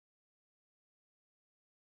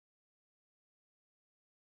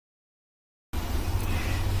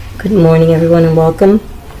Good morning, everyone, and welcome.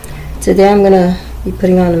 Today I'm going to be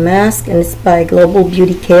putting on a mask, and it's by Global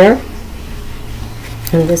Beauty Care.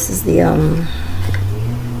 And this is the,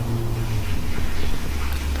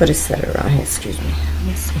 put a set around here, excuse me. Let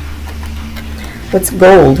me see. What's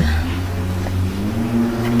gold?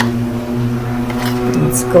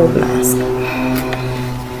 It's gold mask.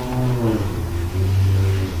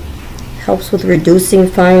 Helps with reducing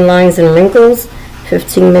fine lines and wrinkles.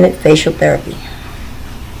 15-minute facial therapy.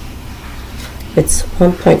 It's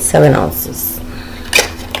 1.7 ounces.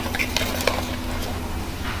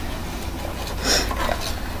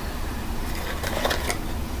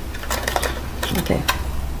 Okay.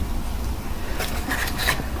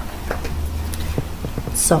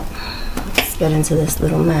 So, let's get into this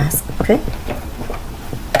little mask, okay?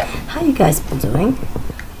 How you guys been doing?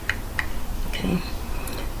 Okay.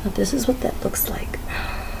 Now this is what that looks like.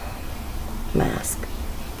 Mask.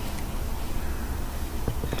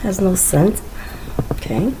 Has no scent.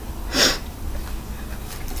 Okay.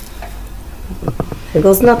 Here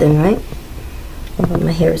goes nothing, right? But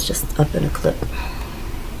my hair is just up in a clip.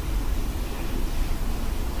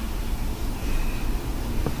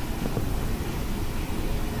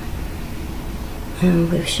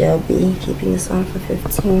 And we shall be keeping this on for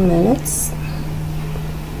 15 minutes.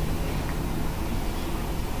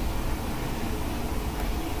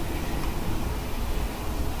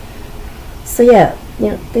 So yeah,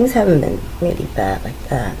 things haven't been really bad like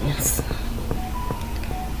that. It's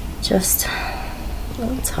just a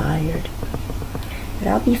little tired, but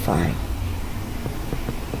I'll be fine.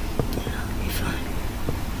 Yeah, I'll be fine.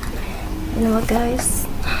 You know what, guys?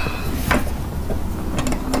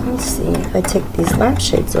 Let's see if I take these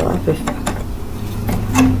lampshades off.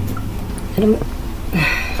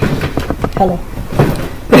 Hello.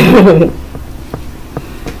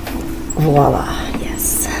 Voila.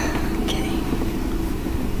 Yes.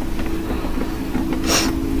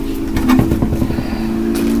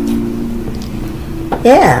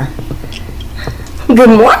 Yeah. Good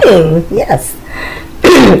morning. Yes.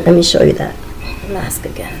 Let me show you that mask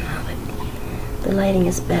again now that the lighting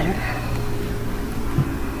is better.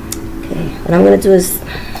 Okay. What I'm going to do is,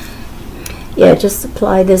 yeah, just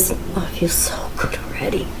apply this. Oh, it feels so good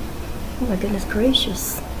already. Oh my goodness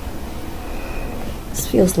gracious. This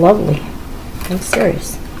feels lovely. I'm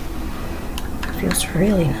serious. It feels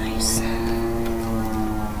really nice.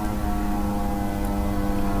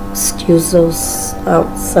 Excuse those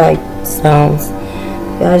outside sounds.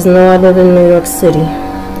 You guys know I live in New York City,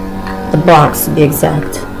 the Bronx to be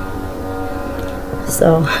exact.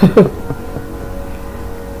 So, okay,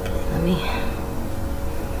 let me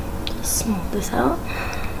just smooth this out.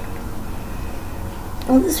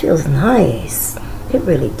 Oh, this feels nice. It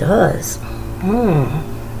really does.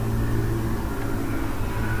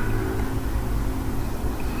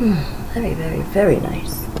 Very, very, very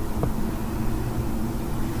nice.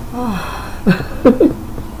 Oh.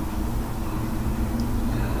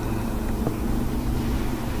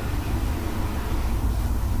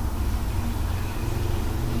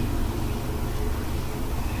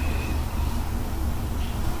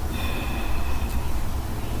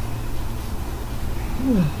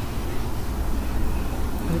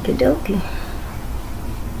 Okie dokie.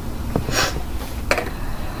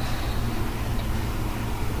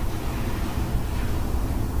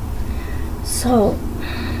 So,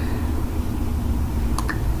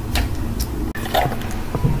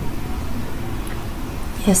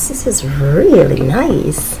 yes, this is really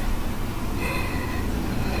nice.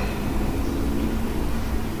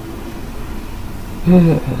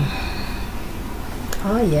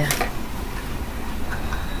 Oh yeah,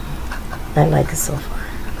 I like it so far.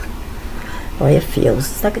 Oh, it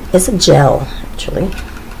feels it's like it's a gel actually,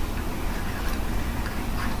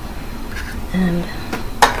 and it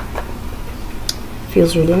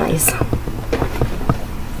feels really nice.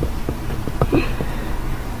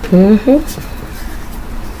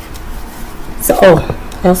 So, oh,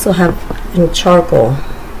 I also have in charcoal.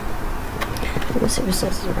 Let me see what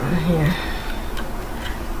says around here.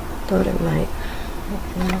 Thought it might.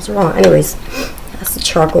 I was wrong. Anyways, that's the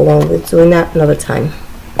charcoal one. We're doing that another time.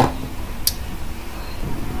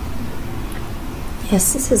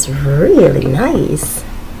 Yes, this is really nice.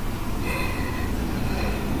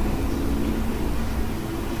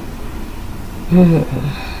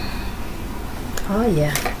 Oh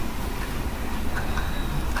yeah.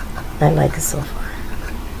 I like it so far.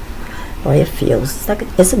 Oh, it feels it's like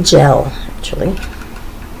it's a gel actually,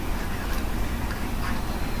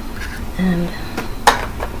 and it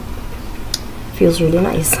feels really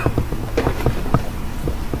nice.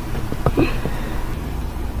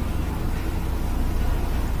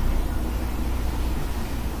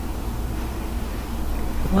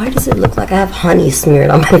 Why does it look like I have honey smeared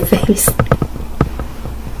on my face?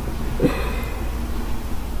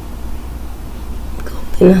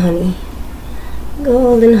 Golden honey.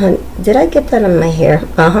 Golden honey. Did I get that on my hair?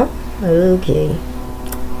 Uh-huh. Okay.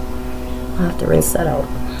 I'll have to rinse that out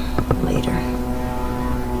later.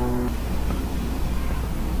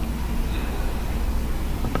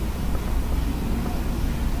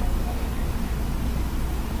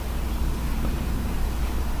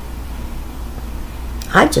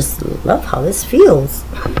 I just love how this feels.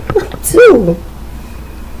 too.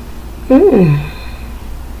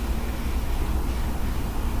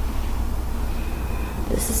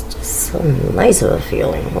 This is just so nice of a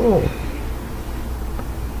feeling. Oh.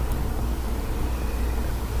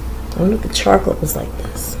 I wonder if the charcoal was like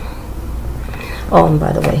this. Oh, and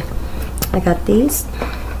by the way, I got these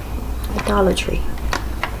at Dollar Tree.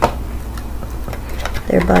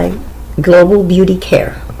 They're by Global Beauty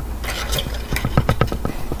Care.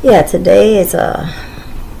 Yeah, today is a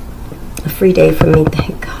free day for me,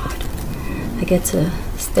 thank God. I get to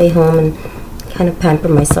stay home and kind of pamper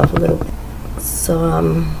myself a little bit. So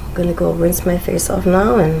I'm gonna go rinse my face off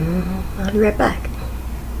now and I'll be right back.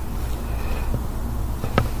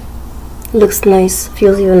 Looks nice,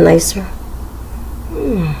 feels even nicer.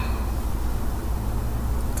 It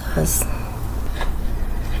does.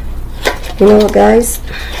 You know what, guys?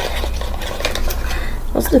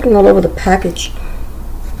 I was looking all over the package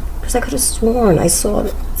because I could have sworn I saw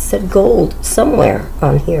it said gold somewhere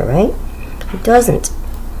on here, right? It doesn't.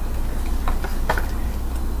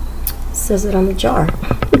 It says it on the jar.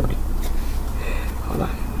 Hold on,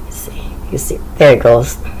 let me see. You see, there it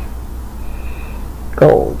goes.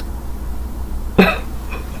 Gold.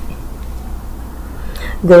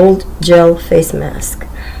 Gold gel face mask.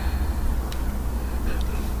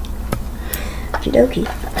 Okie dokie.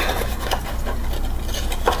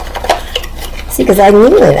 See, because I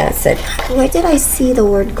knew it. I said, where did I see the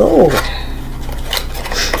word gold?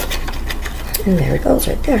 And there it goes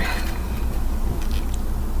right there.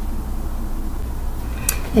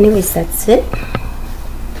 Anyways, that's it.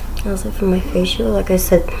 That's it for my facial. Like I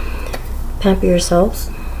said, pamper yourselves.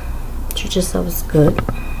 Treat yourselves good.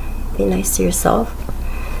 Be nice to yourself.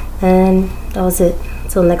 And that was it.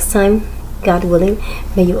 Until next time, God willing,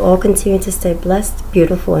 may you all continue to stay blessed,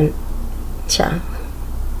 beautiful, and ciao.